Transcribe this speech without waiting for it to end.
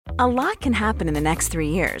A lot can happen in the next 3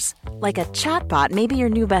 years. Like a chatbot may be your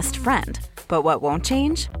new best friend. But what won't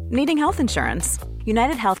change? Needing health insurance.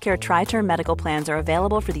 United Healthcare Tri-Term Medical Plans are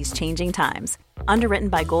available for these changing times. Underwritten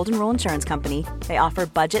by Golden Rule Insurance Company, they offer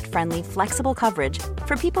budget-friendly, flexible coverage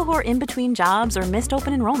for people who are in between jobs or missed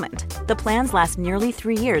open enrollment. The plans last nearly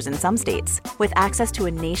 3 years in some states, with access to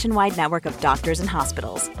a nationwide network of doctors and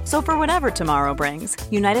hospitals. So for whatever tomorrow brings,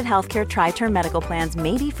 United Healthcare Tri-Term Medical Plans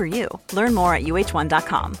may be for you. Learn more at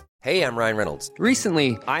uh1.com. Hey, I'm Ryan Reynolds.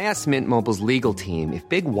 Recently, I asked Mint Mobile's legal team if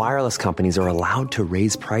big wireless companies are allowed to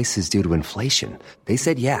raise prices due to inflation. They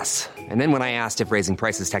said yes. And then when I asked if raising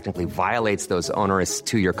prices technically violates those onerous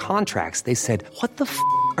two-year contracts, they said, "What the f***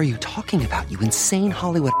 are you talking about, you insane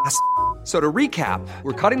Hollywood ass?" So to recap,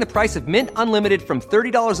 we're cutting the price of Mint Unlimited from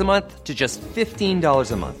 $30 a month to just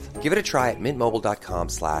 $15 a month. Give it a try at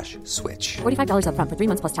mintmobile.com/switch. $45 up front for 3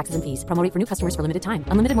 months plus taxes and fees. Promo rate for new customers for limited time.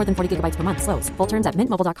 Unlimited more than 40 gigabytes per month. Slows full terms at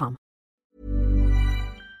mintmobile.com.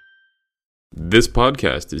 This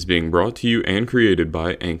podcast is being brought to you and created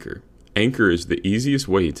by Anchor. Anchor is the easiest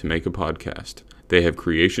way to make a podcast. They have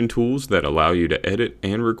creation tools that allow you to edit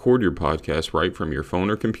and record your podcast right from your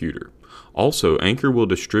phone or computer. Also, Anchor will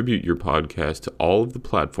distribute your podcast to all of the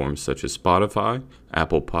platforms such as Spotify,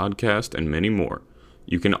 Apple Podcast, and many more.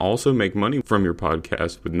 You can also make money from your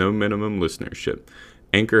podcast with no minimum listenership.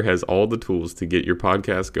 Anchor has all the tools to get your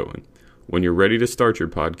podcast going. When you're ready to start your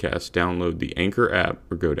podcast, download the Anchor app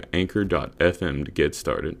or go to anchor.fm to get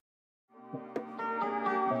started.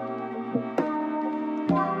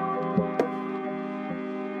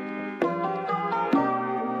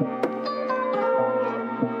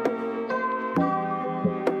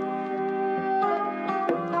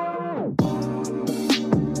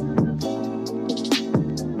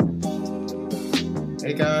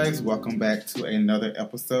 Hey guys, welcome back to another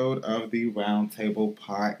episode of the Roundtable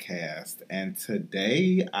Podcast. And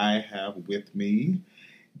today I have with me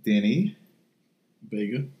Denny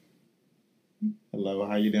Vega. Hello,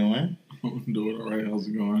 how you doing? I'm doing all right. How's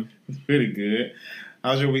it going? It's pretty good.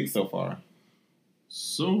 How's your week so far?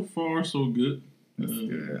 So far, so good. That's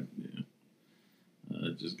good. Yeah. I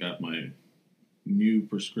just got my new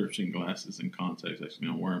prescription glasses and contacts. Actually,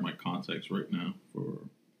 I'm wearing my contacts right now.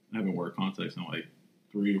 I haven't worn contacts in like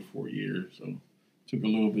 3 or 4 years, so it took a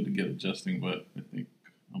little bit to get adjusting, but I think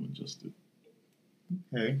I'm adjusted.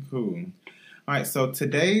 Okay, cool. All right, so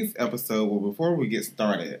today's episode, well, before we get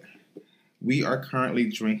started, we are currently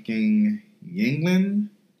drinking Yuengling.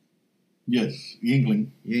 Yes,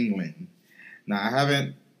 Yuengling. Yuengling. Now, I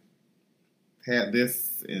haven't had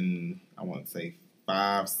this in, I want to say,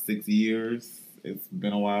 5-6 years. It's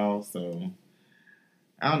been a while, so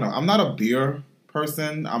I don't know. I'm not a beer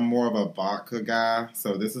person. I'm more of a vodka guy,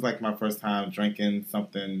 so this is like my first time drinking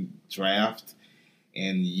something draft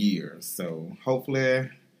in years. So hopefully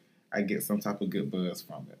I get some type of good buzz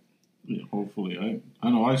from it. Yeah, hopefully. I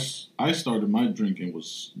know I started my drinking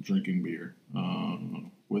beer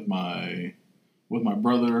with my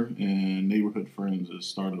brother and neighborhood friends. It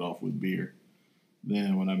started off with beer.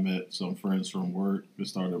 Then when I met some friends from work, it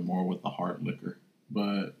started more with the hard liquor.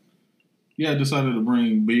 But yeah, I decided to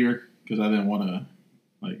bring beer because I didn't want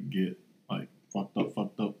to get fucked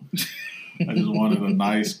up. I just wanted a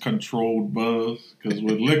nice controlled buzz, because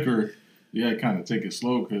with liquor, you kind of take it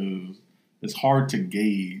slow because it's hard to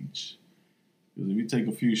gauge. Because if you take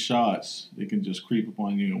a few shots, it can just creep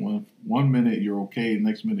upon you. One minute you're okay,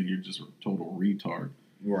 next minute you're just a total retard.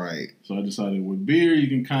 Right. So I decided with beer you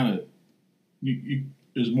can kind of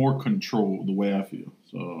there's more control, the way I feel.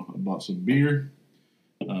 So I bought some beer.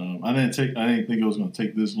 I didn't think it was going to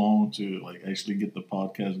take this long to actually get the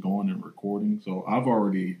podcast going and recording. So I've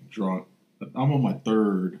already drunk. I'm on my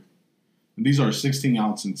third. And these are 16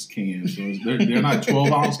 ounce cans. So they're not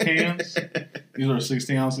 12 ounce cans. These are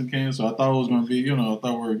 16 ounce cans. So I thought it was going to be, I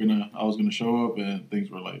was going to show up and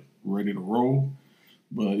things were ready to roll.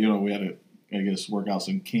 But we had to, I guess, work out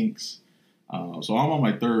some kinks. So I'm on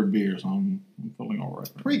my third beer. So I'm feeling all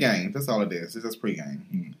right. Pre-game. That's all it is. It's just pre-game.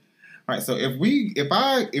 Mm-hmm. All right, so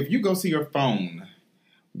if you go to your phone,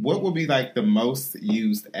 what would be the most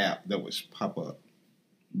used app that would pop up?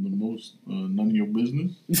 The most none of your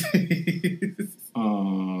business.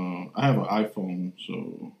 I have an iPhone,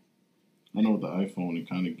 so I know with the iPhone it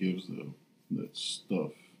kind of gives that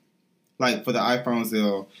stuff. Like for the iPhones,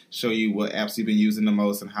 they'll show you what apps you've been using the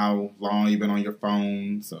most and how long you've been on your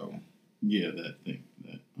phone. So yeah, that thing.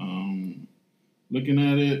 Looking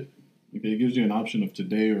at it. Okay, it gives you an option of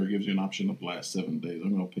today, or it gives you an option of last 7 days.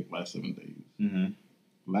 I'm going to pick last 7 days. Mm-hmm.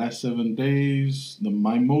 Last 7 days,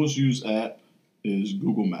 my most used app is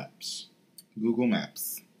Google Maps. Google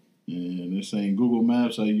Maps. And they're saying Google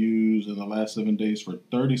Maps I used in the last 7 days for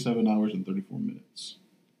 37 hours and 34 minutes.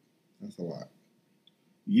 That's a lot.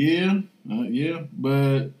 Yeah,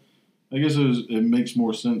 but I guess it makes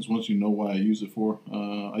more sense once you know what I use it for.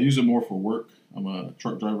 I use it more for work. I'm a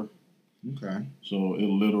truck driver. Okay. So it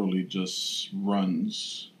literally just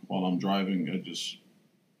runs while I'm driving. I just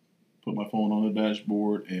put my phone on the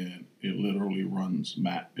dashboard and it literally runs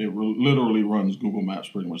literally runs Google Maps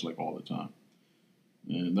pretty much like all the time.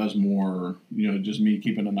 And that's more, just me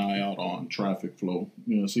keeping an eye out on traffic flow.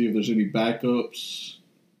 See if there's any backups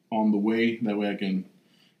on the way. That way I can,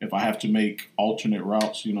 if I have to make alternate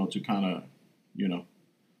routes, to kind of,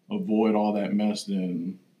 avoid all that mess,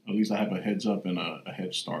 then at least I have a heads up and a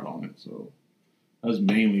head start on it. So that's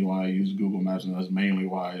mainly why I use Google Maps, and that's mainly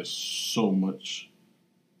why it's so much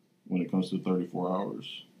when it comes to 34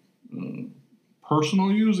 hours.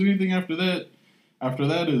 Personal use, anything after that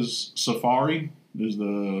is Safari, is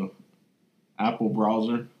the Apple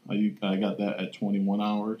browser. I got that at 21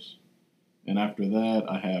 hours. And after that,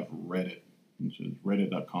 I have Reddit, which is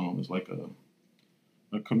reddit.com. It's like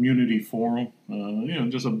a community forum.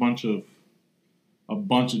 Just a bunch of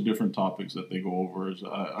different topics that they go over.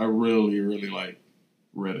 I really, really like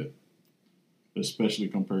Reddit, especially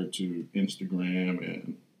compared to Instagram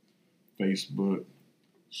and Facebook.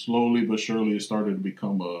 Slowly but surely, it started to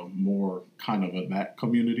become a more kind of that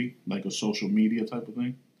community, like a social media type of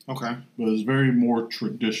thing. Okay. But it's very more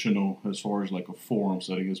traditional as far as like a forum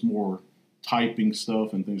setting. It's more typing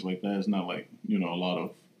stuff and things like that. It's not like, a lot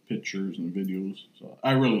of pictures and videos. So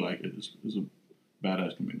I really like it. It's a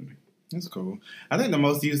badass community. That's cool. I think the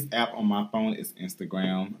most used app on my phone is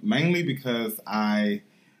Instagram, mainly because I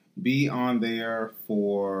be on there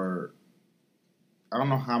for I don't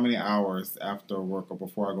know how many hours after work or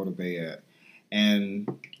before I go to bed. And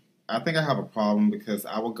I think I have a problem because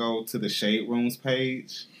I will go to the Shade Rooms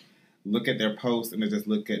page, look at their posts, and then just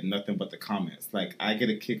look at nothing but the comments. Like, I get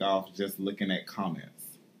a kick off just looking at comments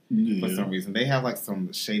for some reason. They have, like,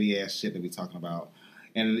 some shady-ass shit that we're talking about.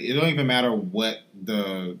 And it don't even matter what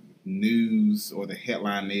the news or the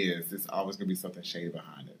headline is. It's always going to be something shady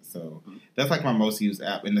behind it. So that's, like, my most used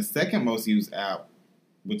app. And the second most used app,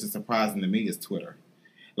 which is surprising to me, is Twitter.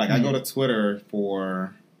 Like, I go to Twitter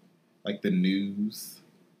for, like, the news.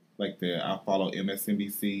 Like, I follow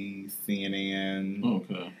MSNBC, CNN.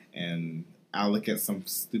 Okay. And I look at some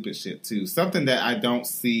stupid shit, too. Something that I don't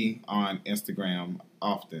see on Instagram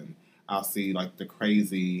often. I'll see, like, the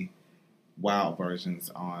crazy, wild versions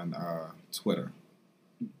on Twitter.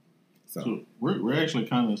 So we're actually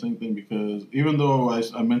kind of the same thing because even though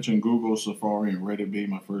I mentioned Google, Safari, and Reddit being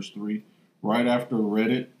my first three, right after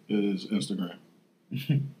Reddit is Instagram.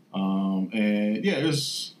 And yeah,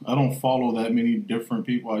 I don't follow that many different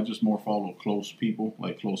people. I just more follow close people,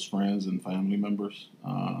 like close friends and family members.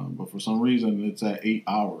 But for some reason, it's at 8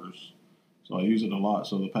 hours. So I use it a lot.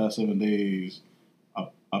 So the past 7 days,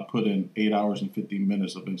 I put in 8 hours and 50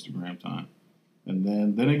 minutes of Instagram time. And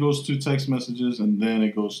then it goes to text messages, and then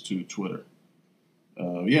it goes to Twitter.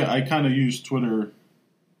 I kind of use Twitter,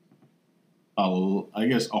 I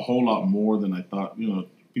guess, a whole lot more than I thought.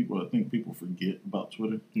 I think people forget about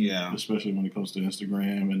Twitter. Yeah. Especially when it comes to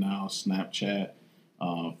Instagram and now Snapchat,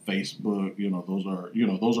 Facebook.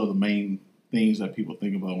 Those are the main things that people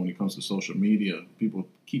think about when it comes to social media. People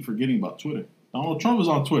keep forgetting about Twitter. Donald Trump is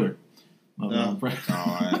on Twitter. Oh,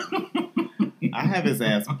 God. I have his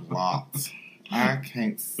ass blocked. I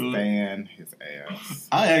can't stand his ass.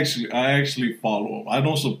 I actually follow him. I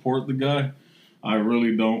don't support the guy. I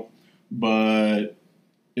really don't. But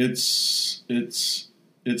it's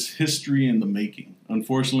history in the making.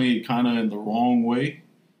 Unfortunately, kind of in the wrong way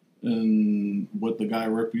and what the guy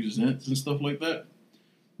represents and stuff like that.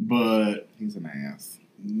 But he's an ass.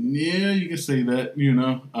 Yeah, you can say that,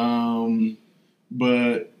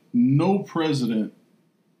 but no president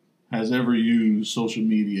has ever used social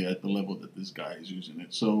media at the level that this guy is using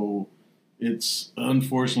it. So it's,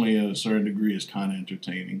 unfortunately, at a certain degree, it's kind of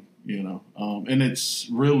entertaining, and it's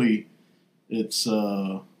really,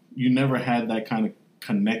 you never had that kind of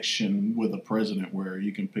connection with a president where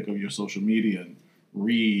you can pick up your social media and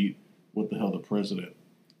read what the hell the president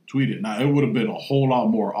tweeted. Now, it would have been a whole lot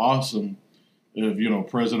more awesome if,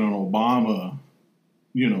 President Obama,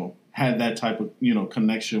 had that type of,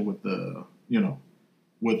 connection with the,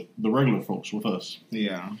 with the regular folks, with us.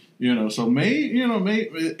 Yeah. So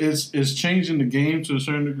it's changing the game to a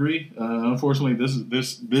certain degree. Unfortunately,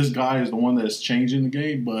 this guy is the one that's changing the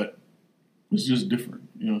game, but it's just different,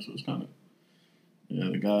 so it's kind of,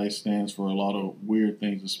 the guy stands for a lot of weird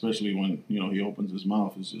things, especially when, he opens his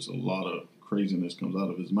mouth. It's just a lot of craziness comes out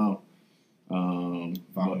of his mouth.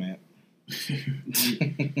 Vomit.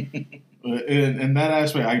 In that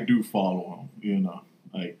aspect, I do follow him.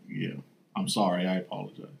 I'm sorry. I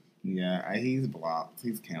apologize. Yeah, he's blocked.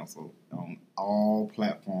 He's canceled on all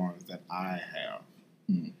platforms that I have.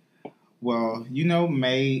 Mm. Well,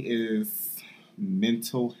 May is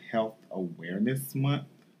Mental Health Awareness Month.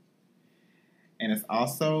 And it's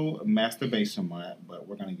also Masturbation Month, but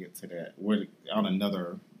we're going to get to that. We're on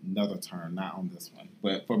another turn, not on this one.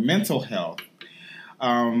 But for mental health,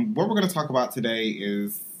 what we're going to talk about today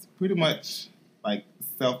is pretty much like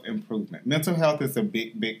self-improvement. Mental health is a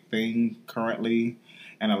big, big thing currently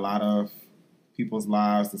in a lot of people's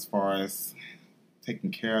lives as far as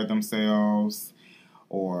taking care of themselves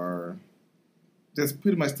or just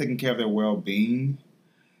pretty much taking care of their well-being.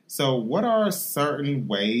 So what are certain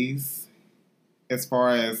ways as far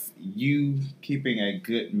as you keeping a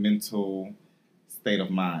good mental state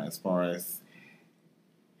of mind, as far as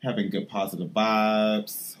having good positive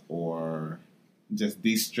vibes or just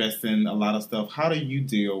de-stressing a lot of stuff? How do you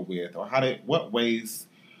deal with, or what ways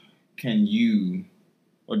can you,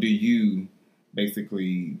 or do you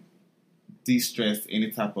basically de-stress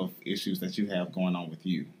any type of issues that you have going on with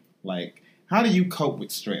you? Like, how do you cope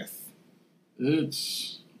with stress?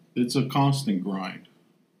 It's a constant grind,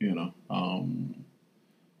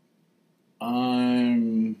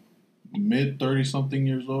 I'm mid 30-something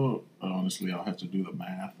years old. Honestly, I'll have to do the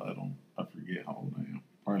math. I forget how old I am.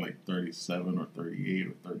 Probably like 37 or 38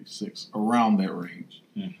 or 36, around that range.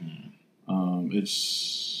 Mm-hmm.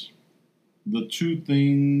 It's the two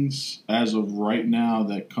things as of right now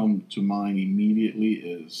that come to mind immediately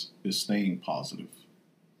is staying positive.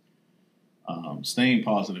 Staying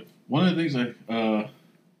positive. One of the things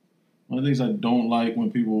I don't like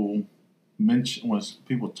when people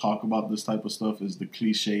talk about this type of stuff is the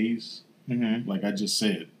cliches. Mm-hmm. Like I just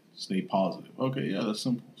said, stay positive. Okay, yeah, that's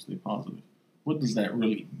simple. Stay positive. What does that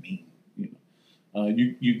really mean?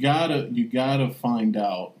 You gotta find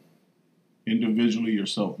out individually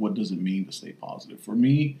yourself, what does it mean to stay positive? For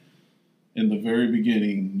me, in the very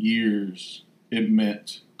beginning years, it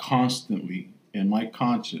meant constantly in my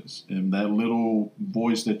conscience, and that little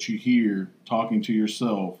voice that you hear talking to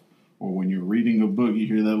yourself, or when you're reading a book, you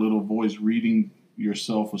hear that little voice reading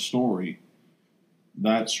yourself a story.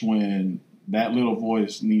 That's when that little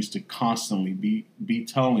voice needs to constantly be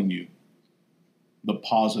telling you the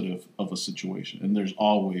positive of a situation. And there's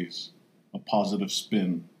always a positive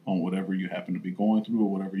spin on whatever you happen to be going through or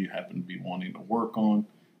whatever you happen to be wanting to work on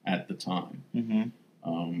at the time. Mm-hmm.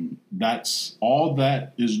 That's all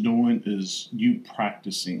that is doing is you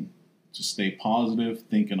practicing to stay positive,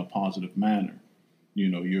 think in a positive manner.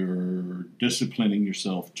 You're disciplining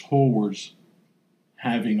yourself towards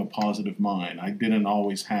having a positive mind. I didn't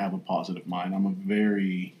always have a positive mind. I'm a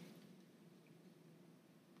very,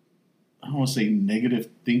 I don't want to say negative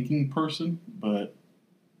thinking person, but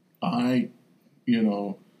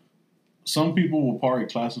some people will probably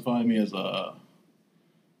classify me as a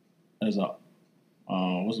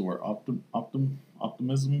what's the word?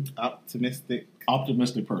 Optimism?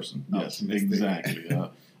 Optimistic person. Yes, exactly.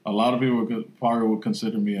 A lot of people probably would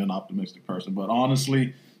consider me an optimistic person, but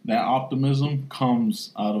honestly, that optimism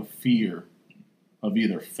comes out of fear of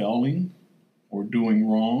either failing or doing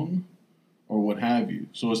wrong or what have you.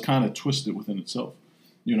 So it's kind of twisted within itself.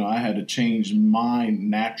 I had to change my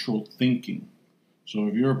natural thinking. So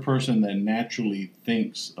if you're a person that naturally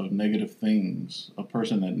thinks of negative things, a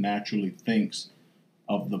person that naturally thinks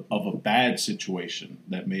of a bad situation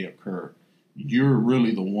that may occur, you're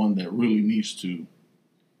really the one that really needs to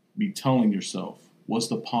be telling yourself, what's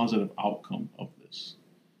the positive outcome of this?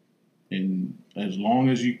 And as long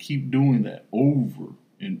as you keep doing that over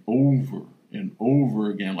and over and over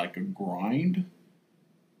again, like a grind,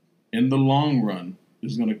 in the long run,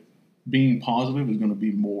 being positive is going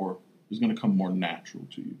to come more natural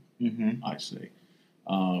to you. Mm-hmm. I say.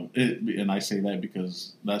 And I say that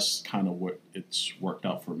because that's kind of what it's worked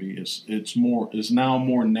out for me. It's now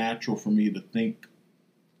more natural for me to think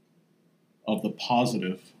of the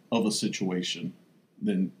positive of a situation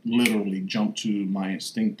than literally jump to my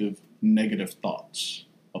instinctive negative thoughts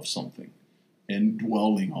of something and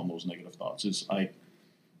dwelling on those negative thoughts. It's like,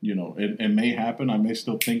 it may happen. I may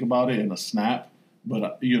still think about it in a snap,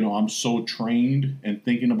 but, I'm so trained in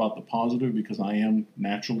thinking about the positive because I am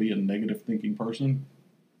naturally a negative thinking person.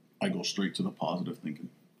 I go straight to the positive thinking.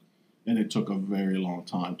 And it took a very long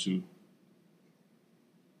time to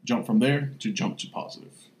jump from there to jump to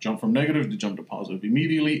positive. Jump from negative to jump to positive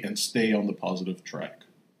immediately and stay on the positive track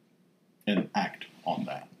and act on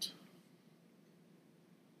that.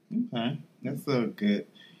 Okay. That's a good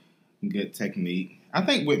technique. I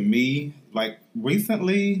think with me, like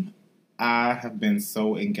recently, I have been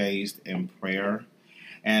so engaged in prayer,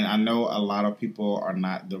 and I know a lot of people are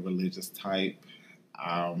not the religious type.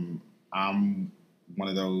 I'm one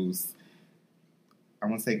of those, I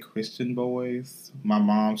want to say, Christian boys. My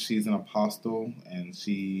mom, she's an apostle, and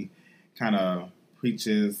she kind of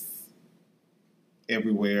preaches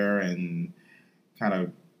everywhere and kind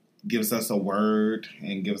of gives us a word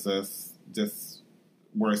and gives us just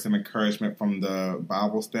words of encouragement from the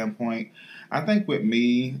Bible standpoint. I think with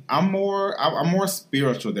me, I'm more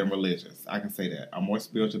spiritual than religious. I can say that. I'm more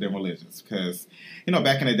spiritual than religious because,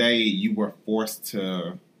 back in the day, you were forced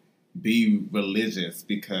to be religious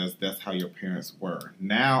because that's how your parents were.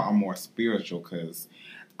 Now I'm more spiritual because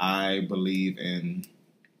I believe in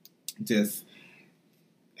just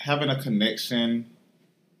having a connection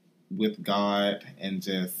with God and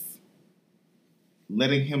just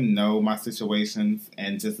letting Him know my situations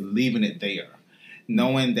and just leaving it there,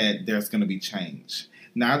 knowing that there's going to be change.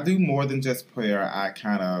 Now, I do more than just prayer.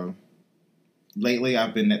 Lately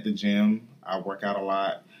I've been at the gym. I work out a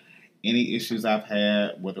lot. Any issues I've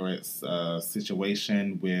had, whether it's a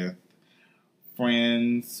situation with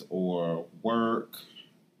friends or work,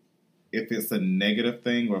 if it's a negative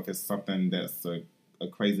thing or if it's something that's a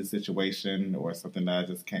crazy situation or something that I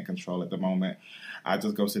just can't control at the moment, I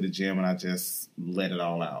just go to the gym and I just let it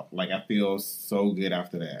all out. Like, I feel so good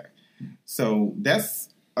after that. So that's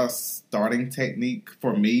a starting technique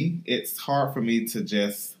for me. It's hard for me to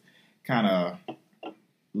just kind of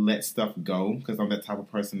let stuff go because I'm that type of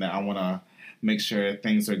person that I want to make sure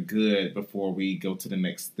things are good before we go to the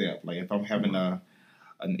next step. Like, if I'm having an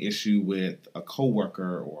issue with a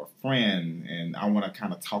coworker or a friend and I want to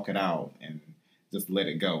kind of talk it out and just let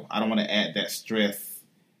it go. I don't want to add that stress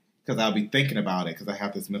because I'll be thinking about it because I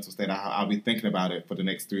have this mental state. I'll be thinking about it for the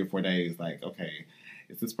next 3 or 4 days. Like, okay,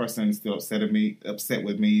 is this person still upset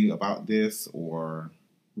with me about this? Or,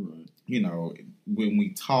 right, when we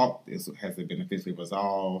talk, has it been officially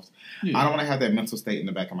resolved? Yeah. I don't want to have that mental state in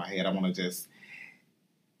the back of my head. I want to just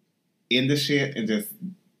end the shit and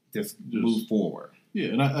just move forward. Yeah,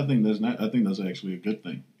 and I think that's actually a good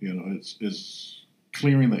thing. It's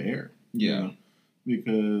clearing the air. Yeah.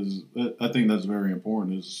 Because I think that's very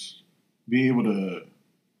important, is be able to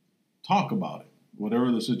talk about it.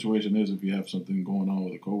 Whatever the situation is, if you have something going on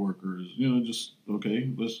with a coworker, just, okay,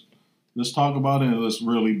 let's talk about it and let's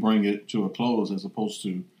really bring it to a close, as opposed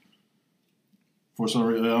to, for some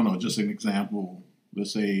reason, I don't know, just an example,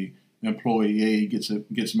 let's say employee A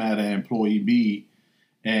gets mad at employee B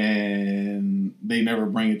and they never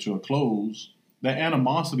bring it to a close. That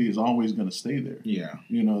animosity is always going to stay there. Yeah.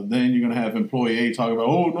 Then you're going to have employee A talk about,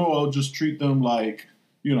 oh, no, I'll just treat them like,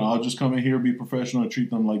 I'll just come in here, be professional, and treat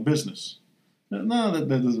them like business. No, that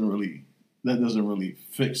doesn't really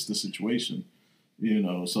fix the situation.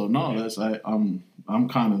 So no, I'm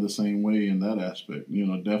kind of the same way in that aspect.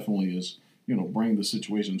 Definitely is, bring the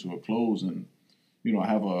situation to a close and,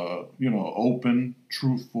 have a, open,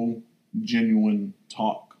 truthful, genuine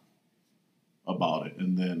talk about it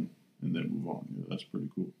and then move on. Yeah, that's pretty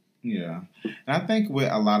cool. Yeah. And I think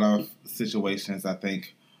with a lot of situations, I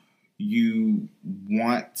think you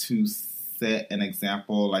want to set an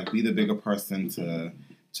example, like be the bigger person to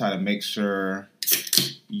try to make sure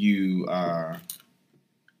you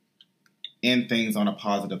end things on a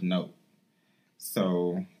positive note.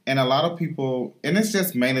 So, and a lot of people, and it's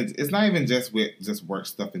just mainly, it's not even just with just work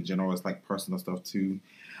stuff in general, it's like personal stuff too.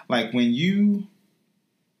 Like when you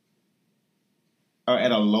are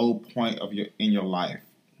at a low point in your life,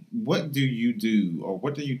 what do you do or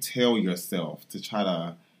what do you tell yourself to try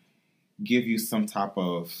to give you some type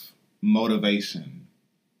of motivation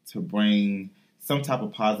to bring some type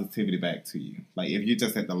of positivity back to you? Like if you're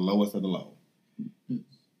just at the lowest of the low.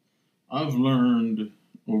 I've learned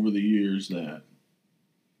over the years that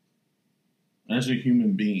as a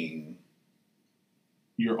human being,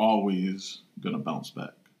 you're always going to bounce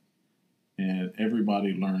back. And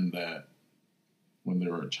everybody learned that when they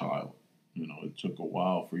were a child. It took a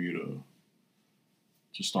while for you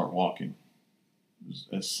to start walking. It's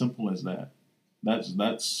as simple as that. That's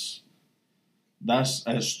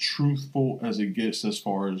as truthful as it gets as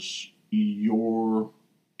far as your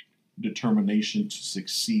determination to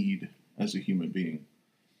succeed as a human being.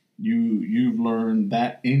 You've learned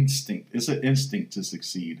that instinct. It's an instinct to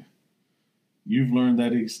succeed. You've learned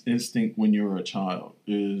that instinct when you're a child.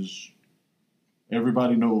 Is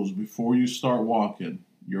everybody knows before you start walking,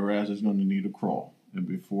 your ass is going to need a crawl.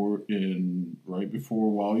 And right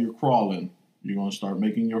before while you're crawling, you're going to start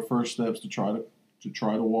making your first steps to try to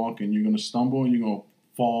walk, and you're going to stumble and you're going to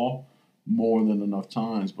fall more than enough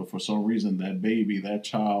times. But for some reason, that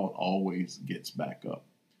child always gets back up.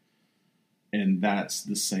 And that's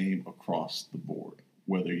the same across the board.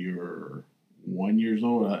 Whether you're 1 year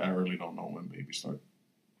old, I really don't know when babies start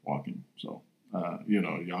walking. So,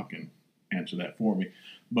 y'all can answer that for me.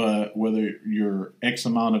 But whether you're X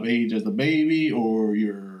amount of age as a baby or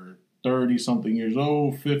you're 30-something years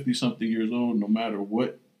old, 50-something years old, no matter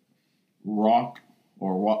what rock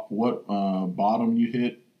or what bottom you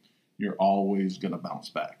hit, you're always going to bounce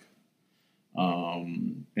back.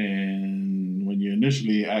 And when you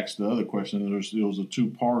initially asked the other question, it was a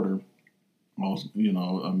two-parter.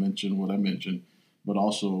 I mentioned what I mentioned, but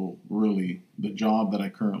also really the job that I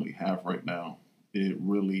currently have right now, it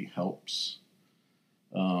really helps.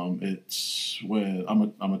 It's when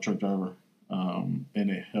I'm a truck driver, and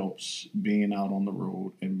it helps being out on the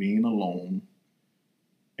road and being alone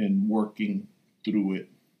and working through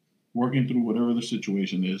whatever the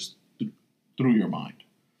situation is through your mind.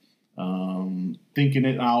 Thinking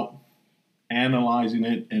it out, analyzing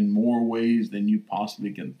it in more ways than you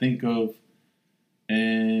possibly can think of,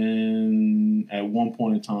 and at one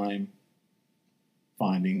point in time,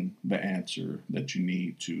 finding the answer that you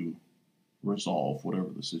need to resolve whatever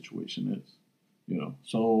the situation is.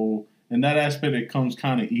 So in that aspect, it comes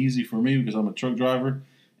kind of easy for me because I'm a truck driver,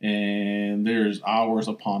 and there's hours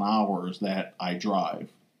upon hours that I drive.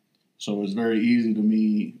 So it's very easy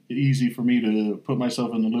for me to put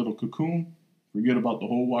myself in a little cocoon, forget about the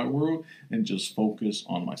whole wide world, and just focus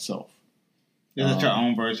on myself. Is it your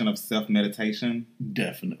own version of self-meditation?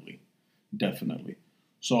 Definitely.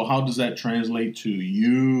 So how does that translate to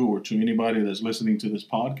you or to anybody that's listening to this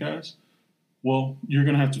podcast? Well, you're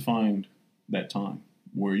going to have to find that time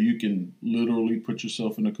where you can literally put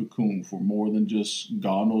yourself in a cocoon for more than just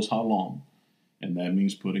God knows how long. And that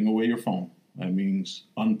means putting away your phone. That means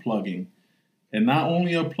unplugging. And not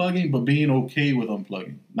only unplugging, but being okay with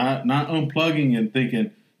unplugging. Not unplugging and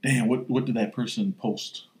thinking, damn, what did that person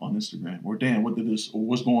post on Instagram? Or damn,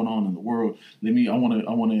 what's going on in the world? I want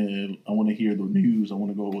to hear the news. I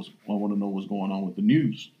want to know what's going on with the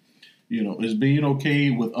news. Is being okay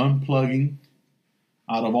with unplugging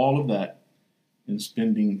out of all of that and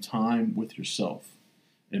spending time with yourself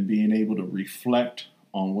and being able to reflect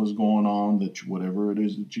on what's going on, whatever it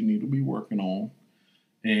is that you need to be working on,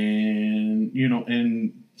 and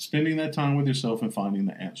and spending that time with yourself and finding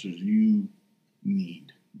the answers you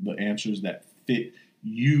need, the answers that fit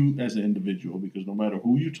you as an individual, because no matter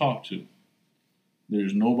who you talk to,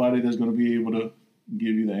 there's nobody that's going to be able to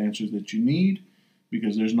give you the answers that you need,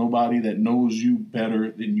 because there's nobody that knows you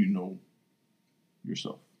better than you know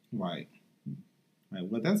yourself. Right.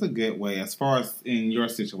 Well, that's a good way. As far as in your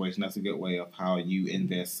situation, that's a good way of how you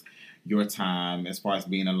invest your time as far as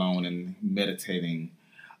being alone and meditating.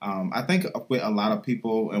 I think with a lot of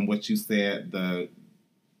people and what you said, the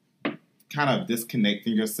kind of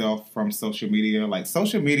disconnecting yourself from social media, like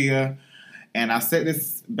social media, and I said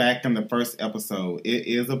this back in the first episode, it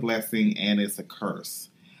is a blessing and it's a curse.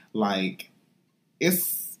 Like,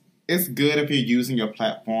 it's good if you're using your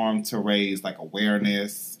platform to raise like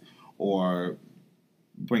awareness or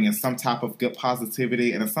bringing some type of good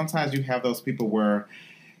positivity. And then sometimes you have those people where,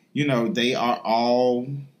 they are all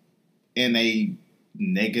in a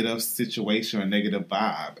negative situation or negative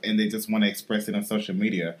vibe, and they just want to express it on social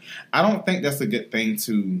media. I don't think that's a good thing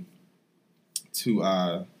to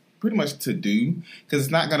pretty much to do, because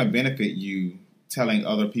it's not going to benefit you telling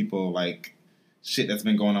other people like shit that's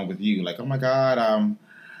been going on with you. Like, oh my God,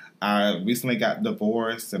 I recently got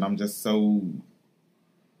divorced and I'm just so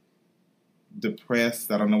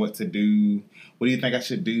depressed. I don't know what to do. What do you think I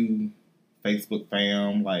should do, Facebook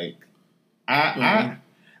fam? Like,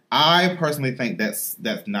 I personally think that's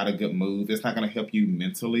not a good move. It's not going to help you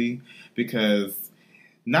mentally, because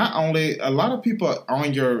not only a lot of people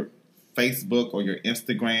on your Facebook or your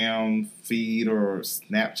Instagram feed or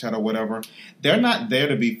Snapchat or whatever, they're not there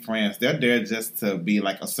to be friends. They're there just to be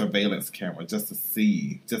like a surveillance camera, just to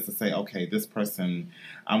say, okay, this person,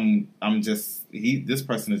 this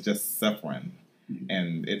person is just suffering,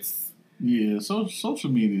 and it's So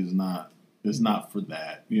social media is not for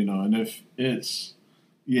that, And if it's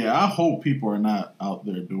I hope people are not out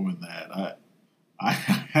there doing that. I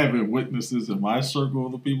haven't witnessed this in my circle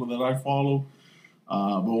of the people that I follow.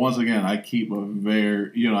 But once again, I keep a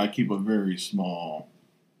very small,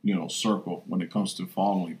 circle when it comes to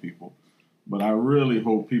following people. But I really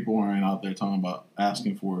hope people aren't out there talking about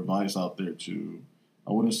asking for advice out there to,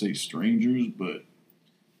 I wouldn't say strangers, but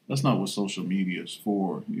that's not what social media is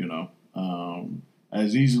for,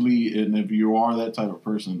 as easily. And if you are that type of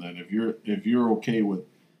person, then if you're okay with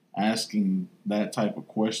asking that type of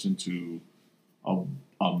question to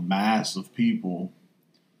a mass of people,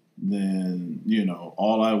 then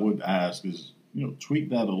all I would ask is tweak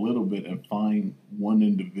that a little bit and find one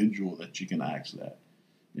individual that you can ask that.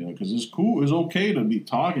 Because it's cool. It's okay to be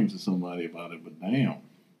talking to somebody about it, but damn,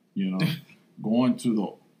 going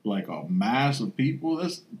to a mass of people,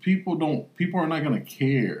 people are not going to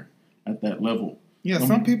care at that level. Yeah,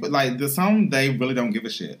 some people, they really don't give a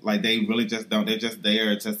shit. Like, they really just don't. They're just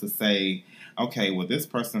there just to say, okay, well, this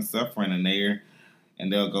person's suffering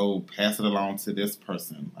and they'll go pass it along to this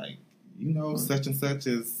person. Like, such and such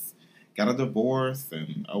is got a divorce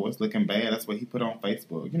and, it's looking bad. That's what he put on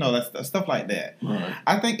Facebook. That's stuff like that. Right.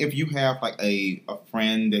 I think if you have, a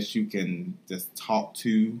friend that you can just talk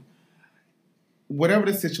to, whatever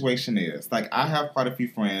the situation is. Like, I have quite a few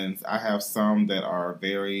friends. I have some that are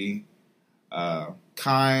very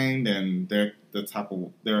kind, and they're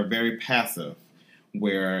they're very passive,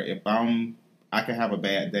 where if I can have a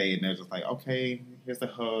bad day and they're just like, okay, here's a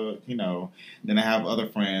hug, Then I have other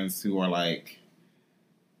friends who are like,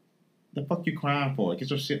 the fuck you crying for? Get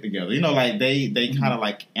your shit together. They kind of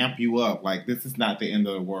amp you up. Like, this is not the end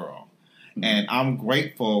of the world. Mm-hmm. And I'm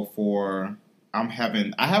grateful for I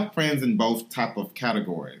have friends in both type of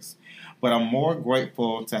categories. But I'm more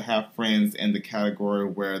grateful to have friends in the category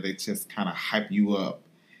where they just kind of hype you up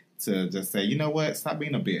to just say, you know what, stop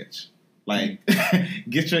being a bitch. Like,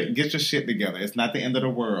 get your shit together. It's not the end of the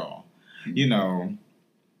world. Even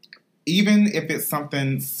if it's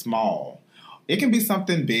something small. It can be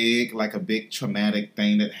something big, like a big traumatic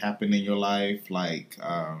thing that happened in your life, like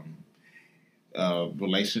a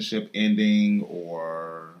relationship ending,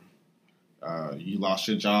 or you lost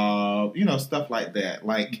your job, stuff like that.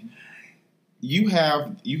 Like, you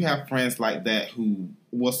have friends like that who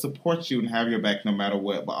will support you and have your back no matter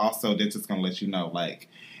what, but also they're just gonna let you know, like,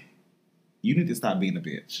 you need to stop being a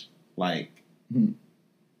bitch. Like,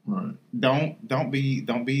 right. Don't be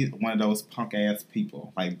one of those punk ass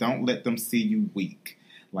people. Like, don't let them see you weak.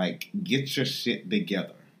 Like, get your shit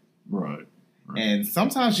together. Right. And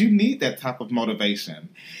sometimes you need that type of motivation.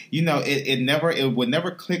 It would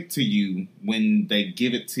never click to you when they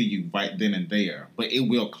give it to you right then and there, but it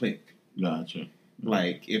will click. Gotcha.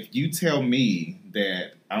 Like, if you tell me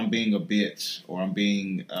that I'm being a bitch or I'm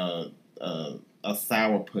being a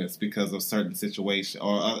sourpuss because of certain situation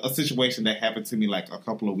or a situation that happened to me like a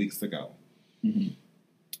couple of weeks ago,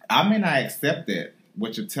 I may not accept it,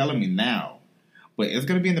 what you're telling me now, but it's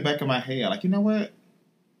going to be in the back of my head. Like, you know what?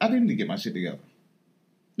 I do need to get my shit together.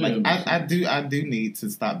 Like, I do need to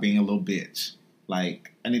stop being a little bitch.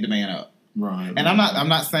 Like, I need to man up. Right. And I'm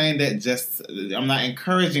not saying that I'm not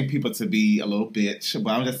encouraging people to be a little bitch, but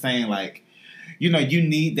I'm just saying, like, you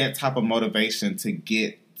need that type of motivation to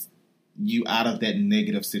get you out of that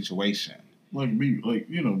negative situation.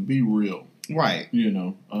 Be real. Right. I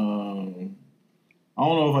don't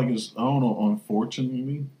know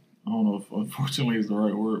unfortunately, I don't know if unfortunately is the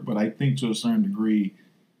right word, but I think to a certain degree,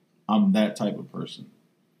 I'm that type of person.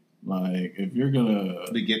 Like, if you're gonna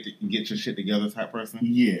get your shit together type person.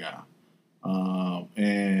 Yeah.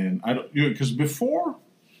 And I don't, because before,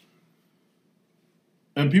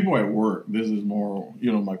 and people at work, this is more,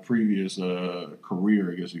 my previous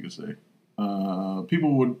career, I guess you could say.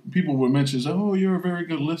 People would mention, oh, you're a very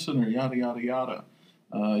good listener, yada yada yada.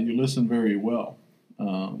 You listen very well. I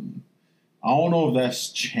don't know if that's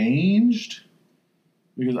changed,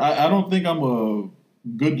 because I don't think I'm a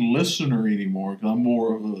good listener anymore, because I'm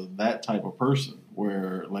more of that type of person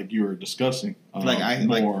where, like you were discussing,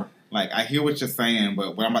 I hear what you're saying,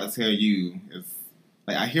 but what I'm about to tell you is,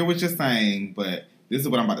 like, I hear what you're saying, but this is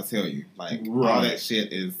what I'm about to tell you. Like, right. All that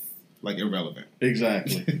shit is, like, irrelevant.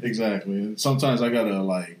 Exactly. And sometimes I gotta,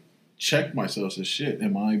 like, check myself as shit.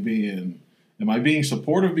 Am I being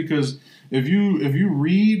supportive? Because if you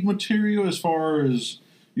read material as far as,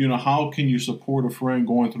 how can you support a friend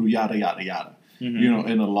going through yada yada yada,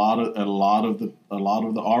 and a lot of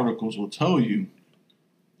the articles will tell you,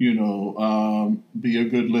 be a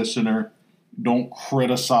good listener, don't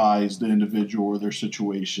criticize the individual or their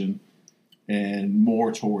situation, and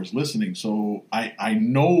more towards listening. So I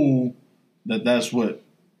know that's what,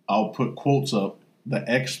 I'll put quotes up, the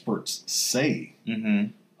experts say.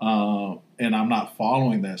 And I'm not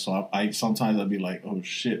following that. So I sometimes I'd be like, oh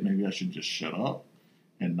shit, maybe I should just shut up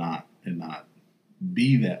and not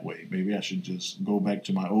be that way. Maybe I should just go back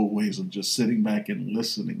to my old ways of just sitting back and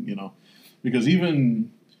listening, because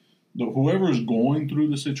even whoever's going through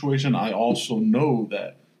the situation, I also know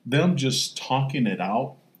that them just talking it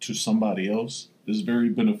out to somebody else is very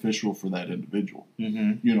beneficial for that individual.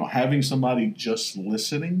 Having somebody just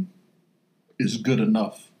listening is good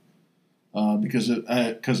enough, because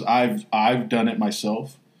I've done it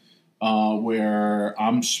myself, where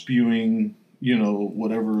I'm spewing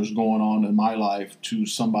whatever is going on in my life to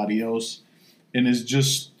somebody else, And it's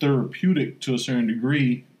just therapeutic to a certain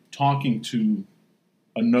degree talking to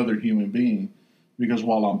another human being. Because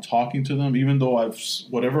while I'm talking to them, even though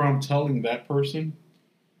whatever I'm telling that person,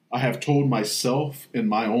 I have told myself in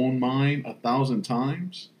my own mind 1,000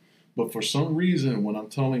 times. But for some reason, when I'm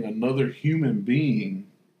telling another human being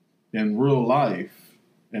in real life,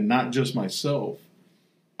 and not just myself,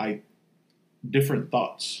 different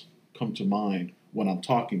thoughts come to mind when I'm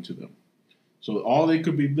talking to them. So all they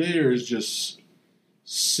could be there is just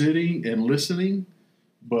sitting and listening.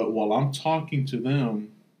 But while I'm talking to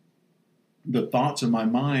them, the thoughts in my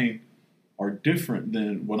mind are different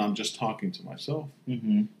than when I'm just talking to myself.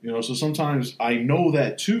 Mm-hmm. You know, so sometimes I know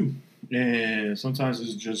that too. And sometimes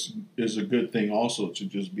it's a good thing also to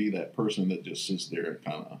just be that person that just sits there and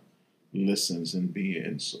kind of listens and be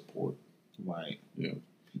in support. Right. Yeah.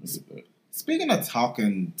 I get that. Speaking of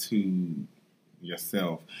talking to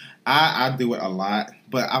yourself, I do it a lot,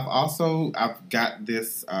 but I've got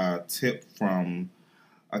this tip from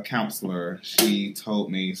a counselor. She told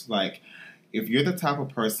me, it's like, if you're the type of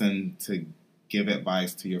person to give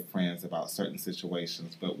advice to your friends about certain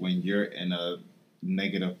situations, but when you're in a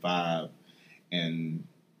negative vibe, and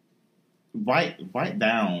write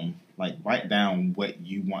down what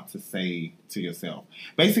you want to say to yourself.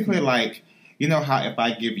 Basically, like, you know how if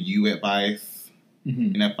I give you advice,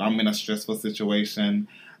 and if I'm in a stressful situation,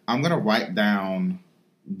 I'm gonna write down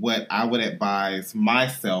what I would advise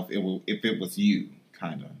myself if it was you,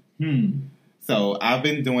 kind of. So I've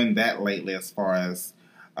been doing that lately as far as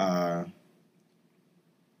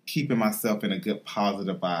keeping myself in a good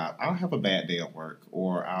positive vibe. I'll have a bad day at work,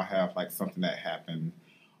 or I'll have like something that happened,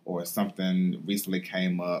 or something recently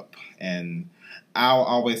came up, and I'll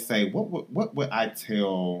always say, what would I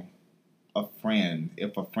tell a friend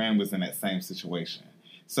if a friend was in that same situation?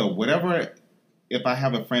 So if I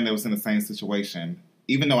have a friend that was in the same situation,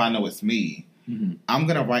 even though I know it's me, I'm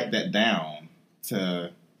going to write that down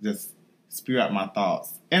to just spew out my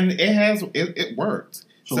thoughts. And it worked.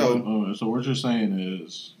 So what you're saying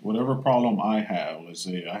is, whatever problem I have, let's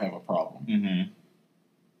say I have a problem,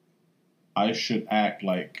 I should act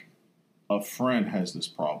like a friend has this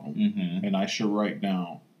problem, and I should write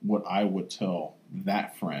down what I would tell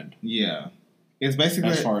that friend. Yeah. It's basically,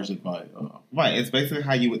 as far as advice. Right. It's basically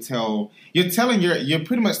how you would you're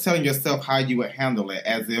pretty much telling yourself how you would handle it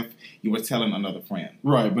as if you were telling another friend.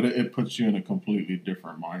 Right, but it puts you in a completely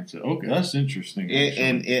different mindset. Okay, that's interesting.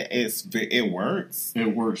 It works.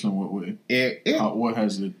 It works in what way? What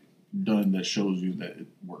has it done that shows you that it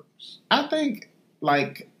works? I think,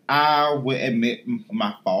 like, I would admit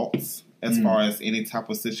my faults as far as any type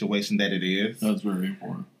of situation that it is. That's very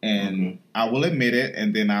important. And I will admit it,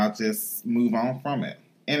 and then I'll just move on from it.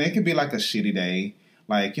 And it could be like a shitty day.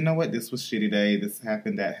 Like, you know what? This was a shitty day. This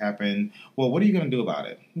happened, that happened. Well, what are you going to do about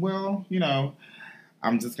it? Well,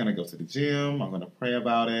 I'm just going to go to the gym. I'm going to pray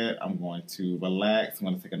about it. I'm going to relax. I'm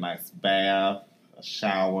going to take a nice bath, a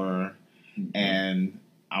shower, and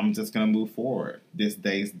I'm just going to move forward. This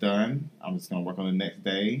day's done. I'm just going to work on the next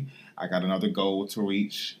day. I got another goal to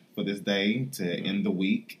reach for this day to end the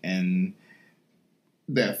week, and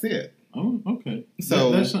that's it. Oh, okay.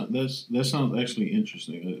 So that sounds actually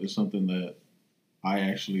interesting. It's something that I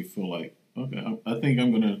actually feel like, okay, I think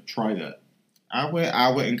I'm going to try that.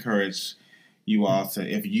 I would encourage you all to,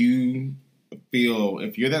 if you're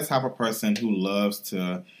that type of person who loves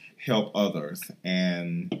to help others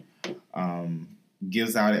and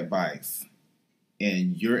gives out advice,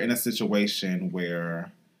 and you're in a situation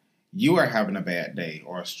where you are having a bad day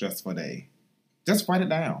or a stressful day, just write it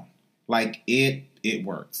down. Like, it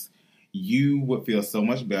works. You would feel so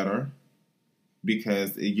much better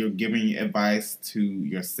because you're giving advice to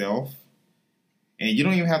yourself, and you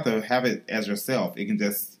don't even have to have it as yourself. It can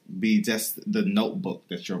just be just the notebook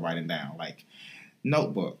that you're writing down. Like,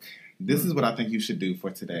 notebook, this is what I think you should do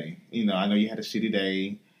for today. I know you had a shitty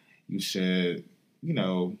day. You should,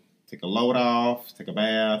 take a load off, take a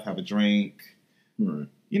bath, have a drink. Right.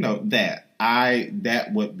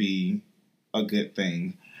 That would be a good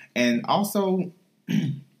thing. And also,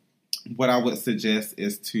 what I would suggest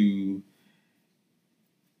is to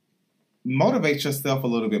motivate yourself a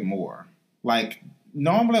little bit more. Like,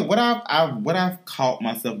 normally, what I've caught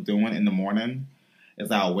myself doing in the morning is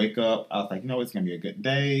I'll wake up. I was like, it's gonna be a good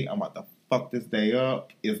day. I'm about to fuck this day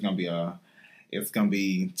up. It's gonna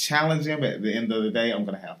be challenging, but at the end of the day, I'm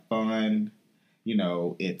gonna have fun.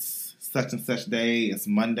 It's such and such day. It's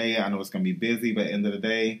Monday. I know it's going to be busy, but at the end of the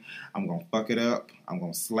day, I'm going to fuck it up. I'm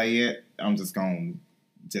going to slay it. I'm just going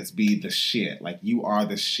to be the shit. Like, you are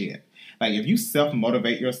the shit. Like, if you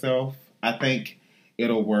self-motivate yourself, I think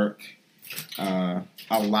it'll work a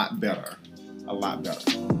lot better. A lot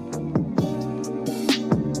better.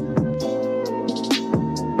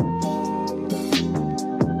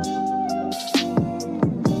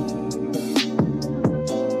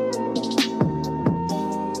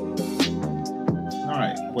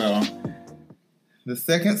 Well, the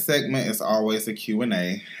second segment is always a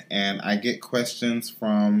Q&A, and I get questions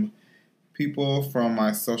from people from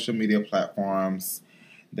my social media platforms.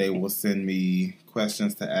 They will send me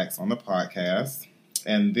questions to ask on the podcast.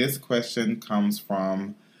 And this question comes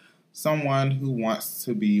from someone who wants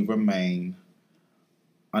to remain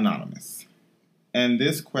anonymous. And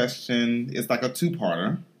this question is like a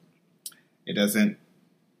two-parter. It don't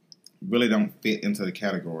fit into the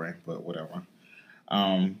category, but whatever.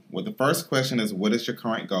 Well, the first question is, what is your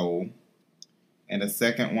current goal? And the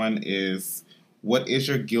second one is, what is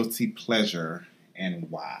your guilty pleasure and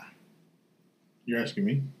why? You're asking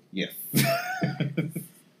me? Yes.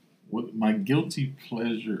 What my guilty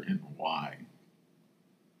pleasure and why?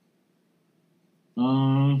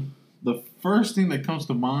 The first thing that comes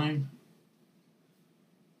to mind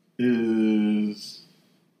is,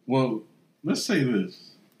 well, let's say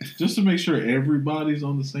this, just to make sure everybody's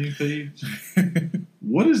on the same page.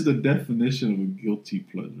 What is the definition of a guilty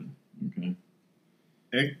pleasure? Okay.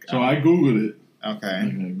 So I Googled it. Okay. I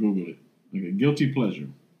Googled it. Okay. Guilty pleasure.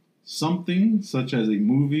 Something such as a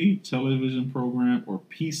movie, television program, or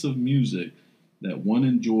piece of music that one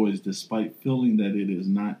enjoys despite feeling that it is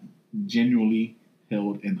not genuinely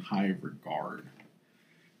held in high regard.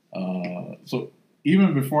 So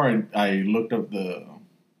even before I looked up the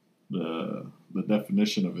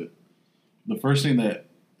definition of it, the first thing that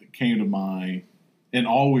came to mind, and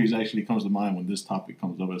always actually comes to mind when this topic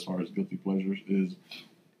comes up as far as guilty pleasures, is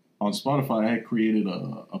on Spotify I had created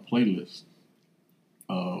a playlist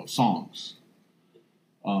of songs.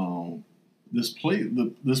 This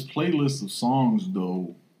playlist of songs,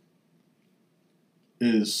 though,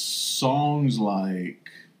 is songs like,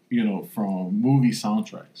 from movie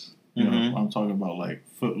soundtracks. I'm talking about like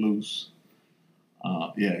Footloose.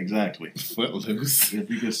 Yeah, exactly. Footloose. If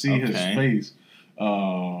you can see his face,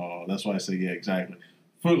 that's why I say yeah, exactly.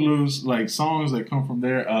 Footloose, like songs that come from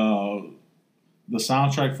there. The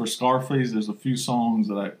soundtrack for Scarface, there's a few songs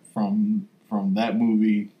that from that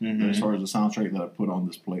movie as far as the soundtrack that I put on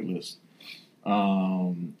this playlist.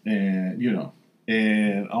 And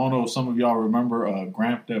I don't know if some of y'all remember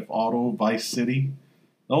Grand Theft Auto Vice City.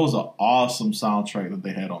 That was an awesome soundtrack that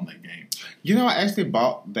they had on that game. I actually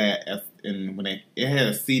bought that when it had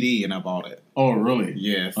a CD and I bought it. Oh, really?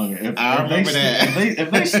 Yes. Okay. I remember that. If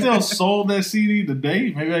they still sold that CD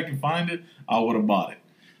today, maybe I can find it, I would have bought it.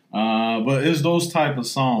 But it's those type of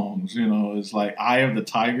songs, it's like Eye of the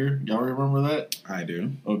Tiger. Y'all remember that? I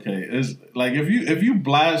do. Okay. It's like if you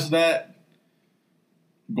blast that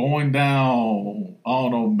going down, I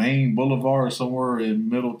don't know, Main Boulevard or somewhere in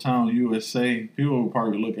Middletown, USA, people will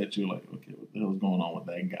probably look at you like, okay, what the hell's going on with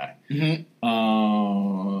that guy?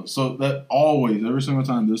 Mm-hmm. So that always, every single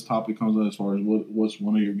time this topic comes up as far as what's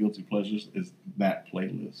one of your guilty pleasures, is that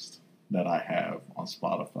playlist that I have on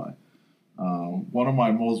Spotify. One of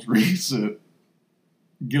my most recent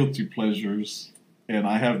guilty pleasures, and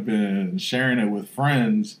I have been sharing it with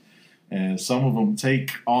friends, and some of them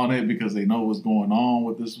take on it because they know what's going on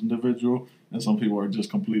with this individual, and some people are just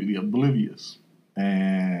completely oblivious.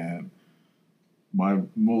 And my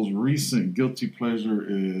most recent guilty pleasure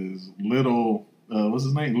is what's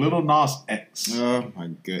his name? Little Nas X. Oh my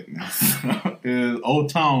goodness. Is Old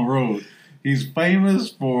Town Road. He's famous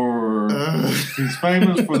for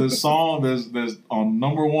the song that's on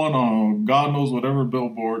number one on God knows whatever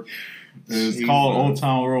billboard. It's called Old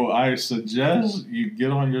Town Road. I suggest you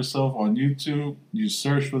get on yourself on YouTube, you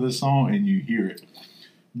search for this song, and you hear it.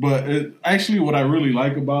 But actually, what I really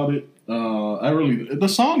like about it, the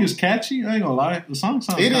song is catchy. I ain't gonna lie, the song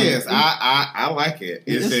sounds. It is. I like it.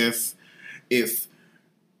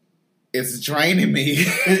 It's draining me.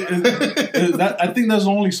 I think that's the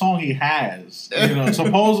only song he has.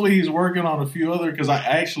 Supposedly he's working on a few other, because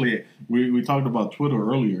we talked about Twitter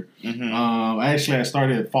earlier. Mm-hmm. I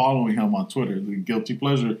started following him on Twitter. The Guilty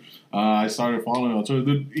Pleasure. I started following him on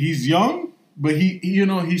Twitter. He's young, but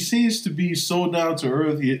he seems to be so down to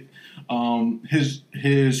earth.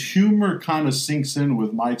 His humor kind of sinks in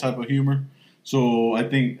with my type of humor, so I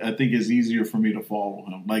think it's easier for me to follow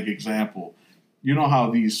him. Like example. You know how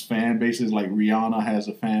these fan bases, like Rihanna has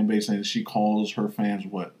a fan base and she calls her fans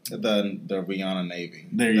what? The Rihanna Navy.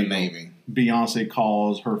 There you go. Navy. Beyonce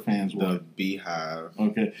calls her fans what? The Beehive.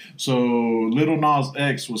 Okay. So Little Nas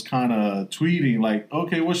X was kind of tweeting like,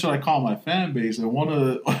 okay, what should I call my fan base? And one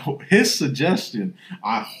of his suggestion,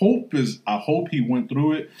 I hope he went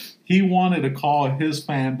through it. He wanted to call his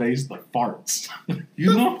fan base the Farts. What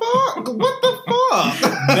the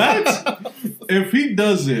fuck? If he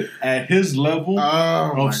does it at his level